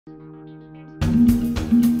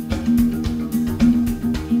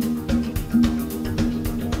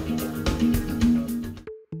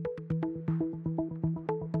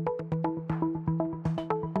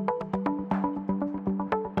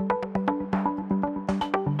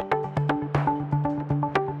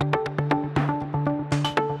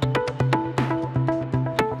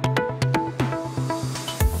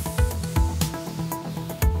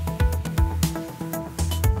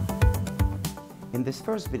this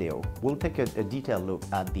first video, we'll take a detailed look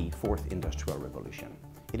at the fourth industrial revolution.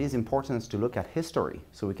 It is important to look at history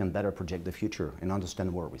so we can better project the future and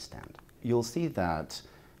understand where we stand. You'll see that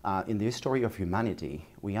in the history of humanity,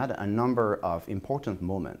 we had a number of important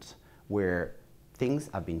moments where things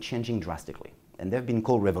have been changing drastically. And they've been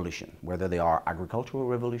called revolution, whether they are agricultural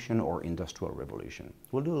revolution or industrial revolution.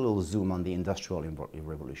 We'll do a little zoom on the industrial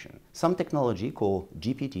revolution. Some technology called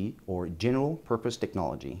GPT or general purpose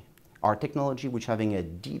technology are technology which having a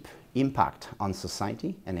deep impact on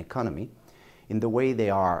society and economy in the way they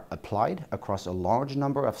are applied across a large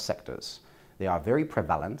number of sectors. They are very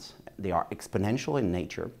prevalent, they are exponential in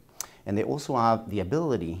nature, and they also have the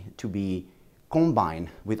ability to be combined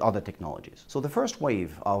with other technologies. So the first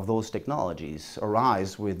wave of those technologies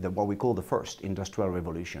arise with what we call the first industrial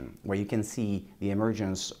revolution, where you can see the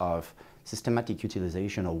emergence of systematic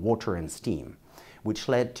utilization of water and steam, which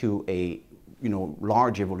led to a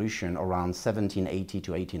large evolution around 1780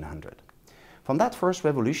 to 1800. From that first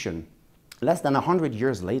revolution, less than 100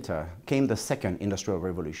 years later came the second industrial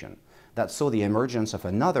revolution that saw the emergence of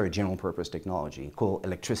another general purpose technology called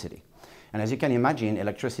electricity. And as you can imagine,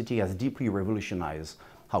 electricity has deeply revolutionized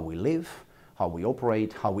how we live, how we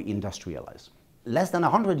operate, how we industrialize. Less than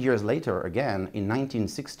 100 years later, again, in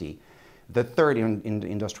 1960, the third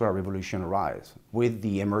industrial revolution arose with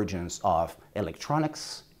the emergence of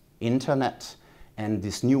electronics, internet, and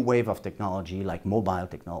this new wave of technology like mobile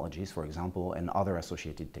technologies, for example, and other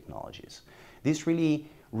associated technologies. This really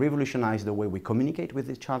revolutionized the way we communicate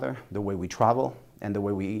with each other, the way we travel, and the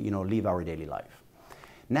way we live our daily life.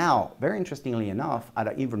 Now, very interestingly enough, at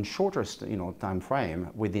an even shorter time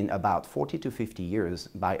frame, within about 40 to 50 years,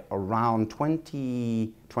 by around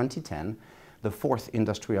 2010, the fourth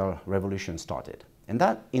industrial revolution started. And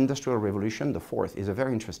that industrial revolution, the fourth, is a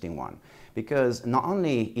very interesting one because not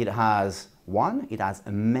only it has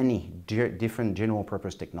many different general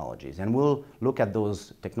purpose technologies, and we'll look at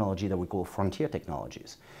those technologies that we call frontier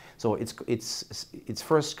technologies. So its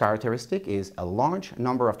first characteristic is a large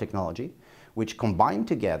number of technology which combine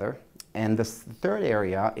together. And the third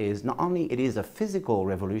area is not only it is a physical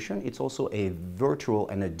revolution, it's also a virtual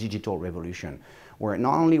and a digital revolution, where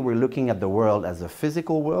not only we're looking at the world as a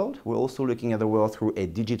physical world, we're also looking at the world through a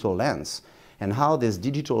digital lens, and how this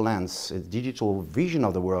digital lens, digital vision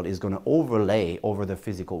of the world is going to overlay over the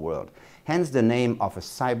physical world. Hence the name of a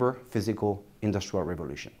cyber-physical industrial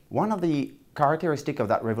revolution. One of the characteristics of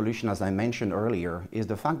that revolution, as I mentioned earlier, is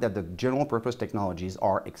the fact that the general purpose technologies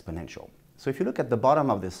are exponential. So if you look at the bottom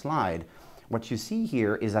of this slide, what you see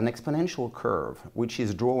here is an exponential curve, which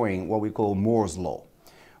is drawing what we call Moore's law.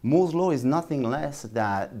 Moore's law is nothing less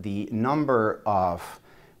than the number of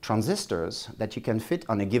transistors that you can fit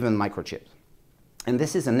on a given microchip. And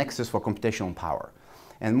this is a nexus for computational power.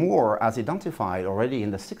 And Moore has identified already in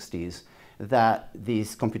the 60s that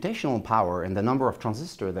this computational power and the number of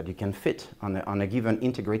transistors that you can fit on a given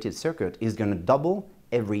integrated circuit is going to double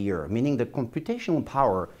every year, meaning the computational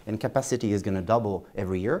power and capacity is going to double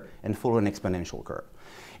every year and follow an exponential curve.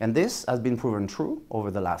 And this has been proven true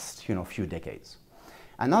over the last few decades.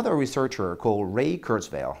 Another researcher called Ray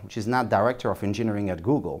Kurzweil, which is now director of engineering at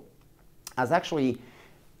Google, has actually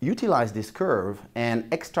utilized this curve and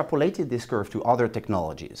extrapolated this curve to other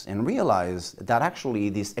technologies and realized that actually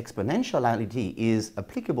this exponentiality is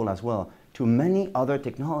applicable as well to many other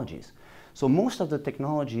technologies. So most of the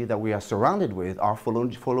technology that we are surrounded with are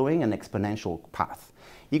following an exponential path.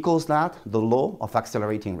 He calls that the law of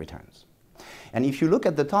accelerating returns. And if you look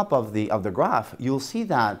at the top of the graph, you'll see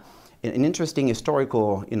that an interesting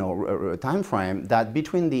historical time frame that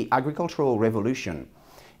between the agricultural revolution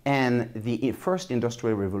and the first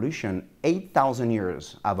industrial revolution, 8,000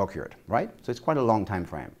 years have occurred, right? So it's quite a long time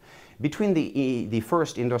frame. Between the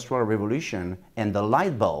first industrial revolution and the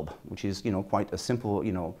light bulb, which is quite a simple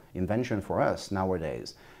invention for us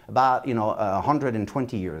nowadays, about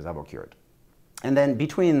 120 years have occurred. And then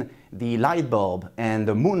between the light bulb and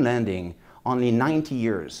the moon landing, only 90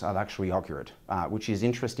 years have actually occurred, which is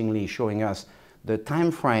interestingly showing us the time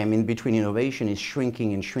frame in between innovation is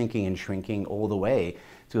shrinking and shrinking and shrinking all the way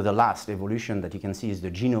to the last evolution that you can see is the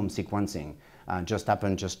genome sequencing, just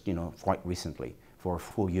happened quite recently for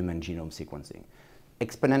full human genome sequencing.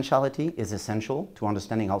 Exponentiality is essential to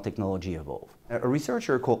understanding how technology evolves. A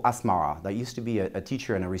researcher called Asmara, that used to be a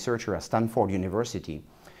teacher and a researcher at Stanford University,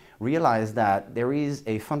 realized that there is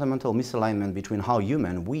a fundamental misalignment between how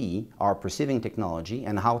we are perceiving technology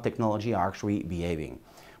and how technology are actually behaving.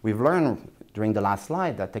 We've learned during the last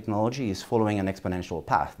slide that technology is following an exponential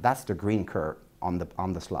path. That's the green curve on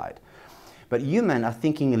the slide. But humans are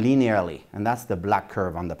thinking linearly, and that's the black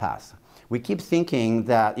curve on the path. We keep thinking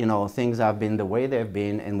that, things have been the way they've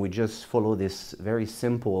been and we just follow this very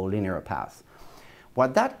simple linear path.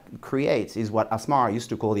 What that creates is what Asmara used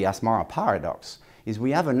to call the Asmara paradox, is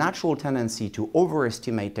we have a natural tendency to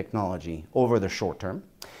overestimate technology over the short term,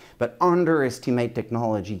 but underestimate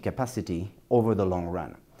technology capacity over the long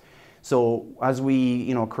run. So as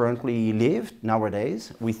we currently live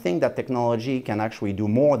nowadays, we think that technology can actually do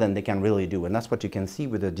more than they can really do, and that's what you can see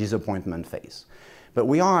with the disappointment phase. But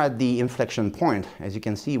we are at the inflection point. As you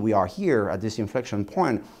can see, we are here at this inflection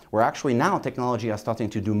point where actually now technology is starting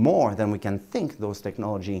to do more than we can think those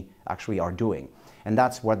technology actually are doing. And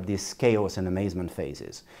that's what this chaos and amazement phase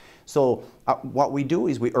is. So what we do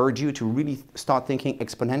is we urge you to really start thinking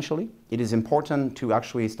exponentially. It is important to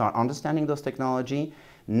actually start understanding those technology,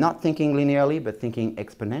 not thinking linearly, but thinking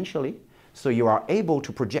exponentially, so you are able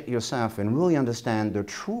to project yourself and really understand the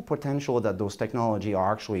true potential that those technology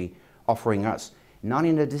are actually offering us, not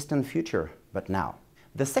in the distant future, but now.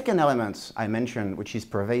 The second element I mentioned, which is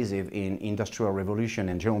pervasive in industrial revolution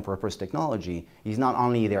and general purpose technology, is not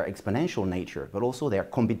only their exponential nature, but also their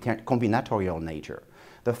combinatorial nature.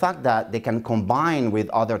 The fact that they can combine with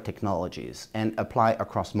other technologies and apply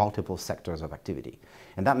across multiple sectors of activity.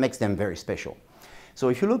 And that makes them very special. So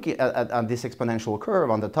if you look at this exponential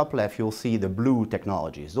curve, on the top left, you'll see the blue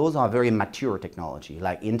technologies. Those are very mature technology,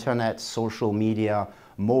 like internet, social media,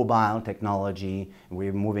 mobile technology.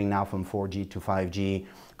 We're moving now from 4G to 5G,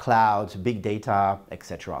 clouds, big data,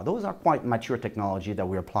 etc. Those are quite mature technology that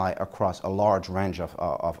we apply across a large range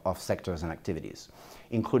of sectors and activities,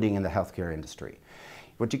 including in the healthcare industry.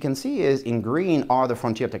 What you can see is in green are the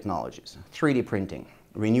frontier technologies, 3D printing,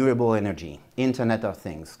 renewable energy, Internet of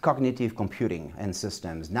Things, cognitive computing and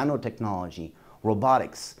systems, nanotechnology,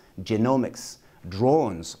 robotics, genomics,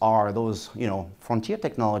 drones are those frontier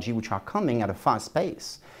technology which are coming at a fast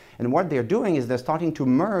pace. And what they're doing is they're starting to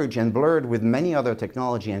merge and blur with many other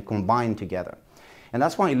technology and combine together. And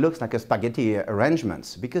that's why it looks like a spaghetti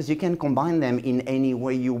arrangements, because you can combine them in any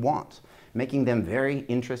way you want, making them very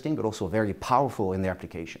interesting but also very powerful in their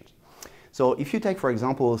applications. So if you take, for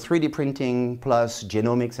example, 3D printing plus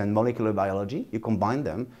genomics and molecular biology, you combine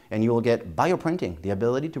them and you'll get bioprinting, the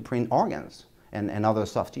ability to print organs and other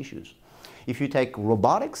soft tissues. If you take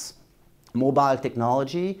robotics, mobile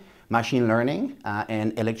technology, machine learning,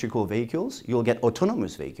 and electrical vehicles, you'll get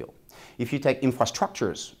autonomous vehicle. If you take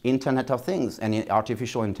infrastructures, Internet of Things, and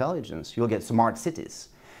artificial intelligence, you'll get smart cities.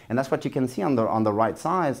 And that's what you can see on the right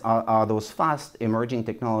side are those fast emerging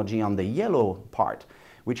technology on the yellow part,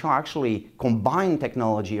 which are actually combined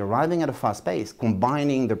technology arriving at a fast pace,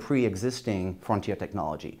 combining the pre-existing frontier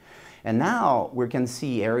technology. And now we can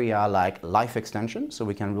see area like life extension, so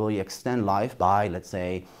we can really extend life by, let's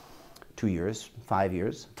say, 2 years, 5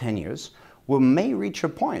 years, 10 years. We may reach a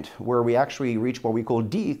point where we actually reach what we call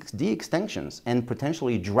de-extinctions and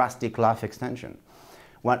potentially drastic life extension.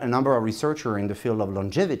 What a number of researchers in the field of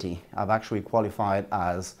longevity have actually qualified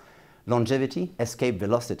as longevity escape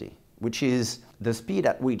velocity, which is the speed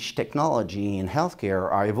at which technology in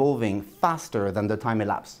healthcare are evolving faster than the time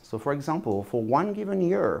elapsed. So for example, for one given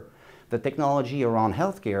year, the technology around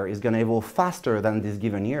healthcare is going to evolve faster than this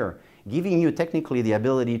given year, giving you technically the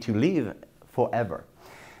ability to live forever.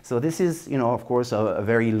 So this is, of course, a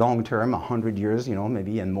very long term, 100 years,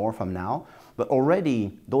 maybe and more from now. But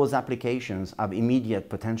already those applications have immediate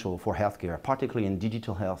potential for healthcare, particularly in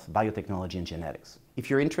digital health, biotechnology, and genetics. If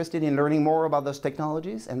you're interested in learning more about those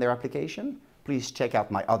technologies and their application, please check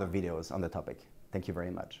out my other videos on the topic. Thank you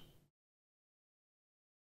very much.